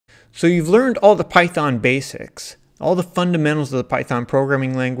So you've learned all the Python basics, all the fundamentals of the Python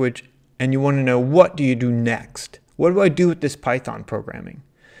programming language, and you want to know, what do you do next? What do I do with this Python programming?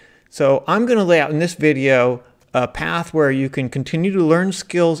 So I'm going to lay out in this video a path where you can continue to learn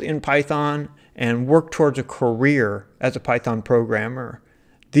skills in Python and work towards a career as a Python programmer.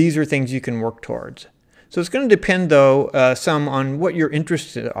 These are things you can work towards. So it's going to depend, though, some on what your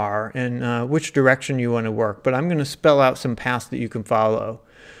interests are and which direction you want to work. But I'm going to spell out some paths that you can follow.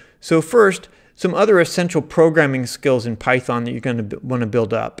 So first, some other essential programming skills in Python that you're going to want to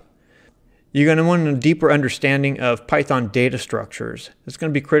build up. You're going to want a deeper understanding of Python data structures. It's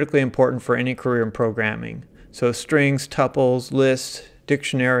going to be critically important for any career in programming. So strings, tuples, lists,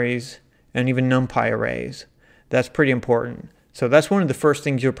 dictionaries, and even Numpy arrays. That's pretty important. So that's one of the first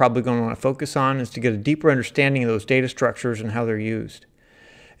things you're probably going to want to focus on, is to get a deeper understanding of those data structures and how they're used.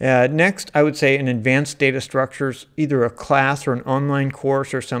 Next, I would say in advanced data structures, either a class or an online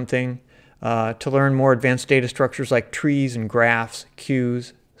course or something, to learn more advanced data structures like trees and graphs,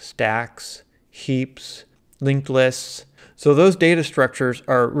 queues, stacks, heaps, linked lists. So those data structures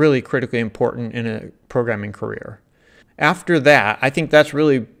are really critically important in a programming career. After that, I think that's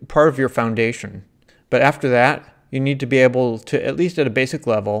really part of your foundation. But after that, you need to be able to, at least at a basic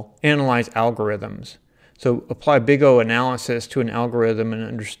level, analyze algorithms. So apply big O analysis to an algorithm and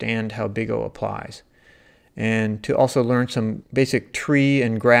understand how big O applies. And to also learn some basic tree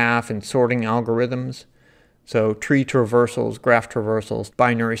and graph and sorting algorithms. So tree traversals, graph traversals,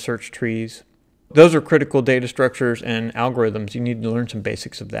 binary search trees. Those are critical data structures and algorithms. You need to learn some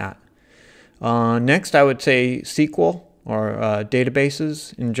basics of that. Next, I would say SQL, or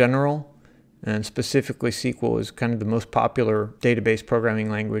databases in general. And specifically SQL is kind of the most popular database programming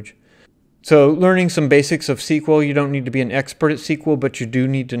language. So learning some basics of SQL, you don't need to be an expert at SQL, but you do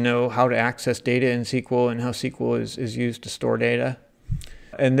need to know how to access data in SQL and how SQL is used to store data.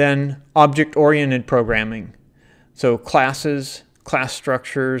 And then object-oriented programming. So classes, class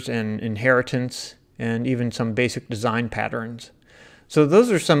structures, and inheritance, and even some basic design patterns. So those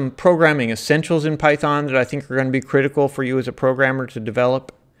are some programming essentials in Python that I think are going to be critical for you as a programmer to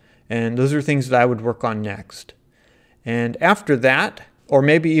develop. And those are things that I would work on next. And after that, or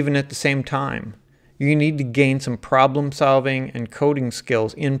maybe even at the same time, you need to gain some problem solving and coding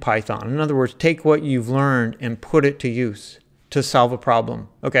skills in Python. In other words, take what you've learned and put it to use to solve a problem.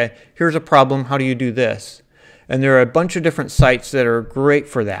 Okay, here's a problem, how do you do this? And there are a bunch of different sites that are great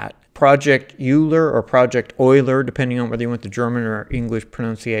for that. ProjectEuler or ProjectEuler, depending on whether you want the German or English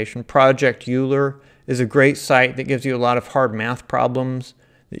pronunciation. ProjectEuler is a great site that gives you a lot of hard math problems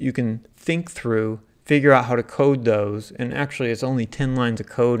that you can think through, figure out how to code those, and actually it's only 10 lines of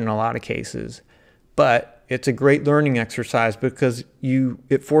code in a lot of cases. But it's a great learning exercise because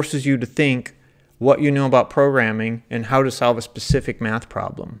it forces you to think what you know about programming and how to solve a specific math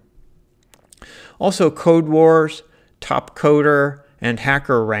problem. Also, CodeWars, TopCoder, and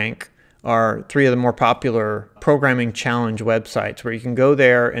HackerRank are three of the more popular programming challenge websites where you can go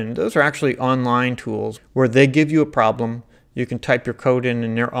there, and those are actually online tools where they give you a problem. You can type your code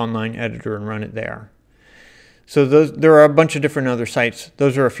in their online editor and run it there. So there are a bunch of different other sites.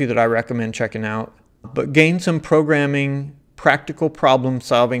 Those are a few that I recommend checking out. But gain some programming, practical problem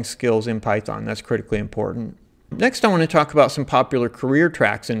solving skills in Python. That's critically important. Next, I want to talk about some popular career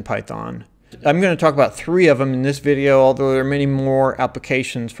tracks in Python. I'm going to talk about 3 of them in this video, although there are many more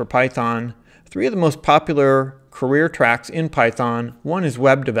applications for Python. 3 of the most popular career tracks in Python. One is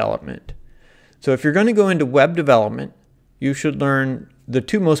web development. So if you're going to go into web development, you should learn the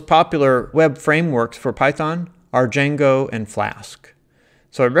 2 most popular web frameworks for Python are Django and Flask.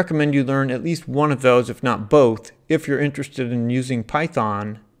 So I recommend you learn at least one of those, if not both, if you're interested in using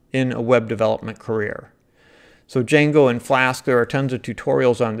Python in a web development career. So Django and Flask, there are tons of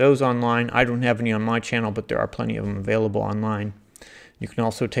tutorials on those online. I don't have any on my channel, but there are plenty of them available online. You can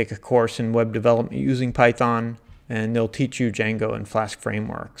also take a course in web development using Python, and they'll teach you Django and Flask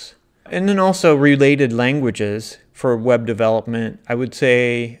frameworks. And then also related languages for web development. I would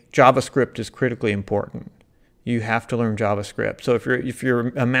say JavaScript is critically important. You have to learn JavaScript. So if you're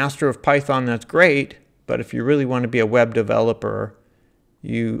a master of Python, that's great, but if you really want to be a web developer,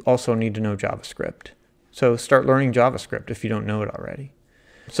 you also need to know JavaScript. So start learning JavaScript if you don't know it already.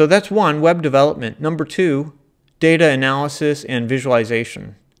 So that's 1, web development. Number 2, data analysis and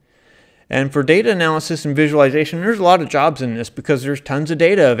visualization. And for data analysis and visualization, there's a lot of jobs in this because there's tons of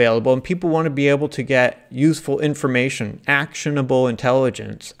data available and people want to be able to get useful information, actionable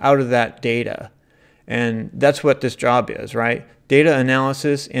intelligence out of that data. And that's what this job is, right? Data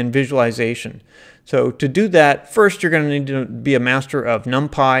analysis and visualization. So to do that, first you're going to need to be a master of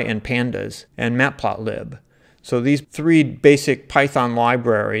Numpy and Pandas and Matplotlib. So these 3 basic Python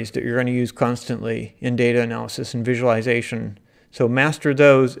libraries that you're going to use constantly in data analysis and visualization. So master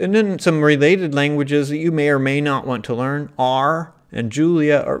those. And then some related languages that you may or may not want to learn. R and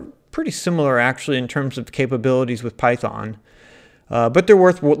Julia are pretty similar actually in terms of capabilities with Python. But they're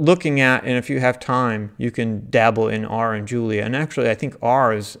worth looking at, and if you have time, you can dabble in R and Julia. And actually, I think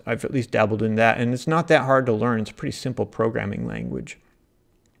R is, I've at least dabbled in that, and it's not that hard to learn. It's a pretty simple programming language.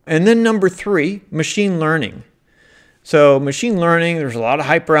 And then number 3, machine learning. So machine learning, there's a lot of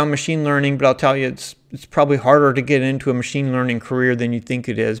hype around machine learning, but I'll tell you it's probably harder to get into a machine learning career than you think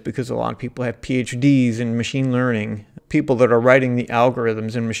it is, because a lot of people have PhDs in machine learning. People that are writing the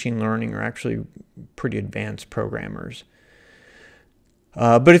algorithms in machine learning are actually pretty advanced programmers.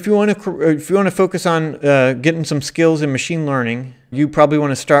 But if you want to focus on getting some skills in machine learning, you probably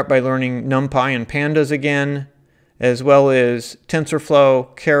want to start by learning Numpy and Pandas again, as well as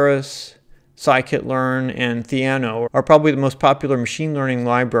Tensorflow, Keras, SciKitLearn, and Theano are probably the most popular machine learning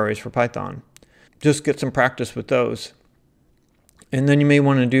libraries for Python. Just get some practice with those. And then you may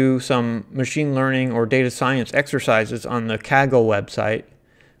want to do some machine learning or data science exercises on the Kaggle website,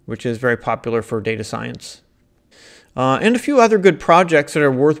 which is very popular for data science. And a few other good projects that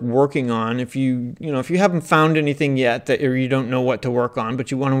are worth working on. If you haven't found anything yet that or you don't know what to work on, but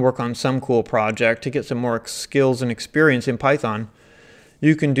you want to work on some cool project to get some more skills and experience in Python,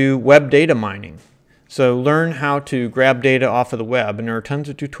 you can do web data mining. So learn how to grab data off of the web, and there are tons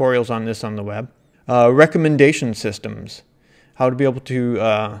of tutorials on this on the web. Recommendation systems, how to be able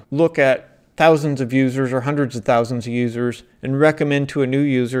to look at thousands of users or hundreds of thousands of users and recommend to a new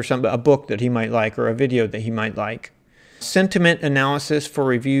user a book that he might like or a video that he might like. Sentiment analysis for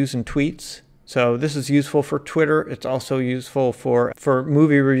reviews and tweets. So this is useful for Twitter. It's also useful for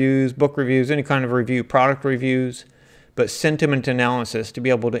movie reviews, book reviews, any kind of review, product reviews. But sentiment analysis, to be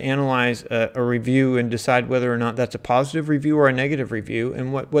able to analyze a review and decide whether or not that's a positive review or a negative review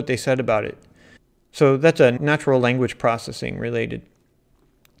and what they said about it. So that's a natural language processing related.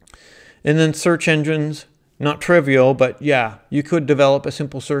 And then search engines, not trivial, but yeah, you could develop a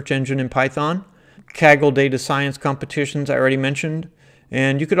simple search engine in Python. Kaggle data science competitions I already mentioned.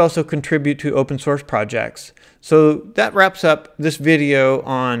 And you could also contribute to open source projects. So that wraps up this video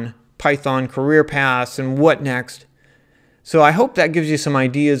on Python career paths and what next. So I hope that gives you some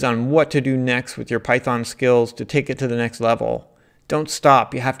ideas on what to do next with your Python skills to take it to the next level. Don't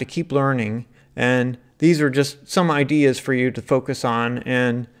stop. You have to keep learning. And these are just some ideas for you to focus on.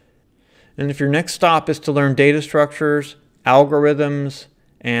 And if your next stop is to learn data structures, algorithms,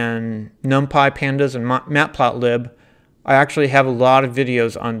 and Numpy, Pandas, and Matplotlib, I actually have a lot of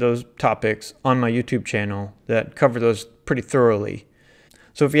videos on those topics on my YouTube channel that cover those pretty thoroughly.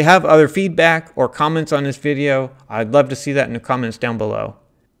 So if you have other feedback or comments on this video, I'd love to see that in the comments down below.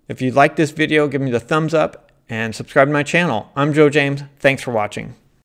 If you like this video, give me the thumbs up and subscribe to my channel. I'm Joe James. Thanks for watching.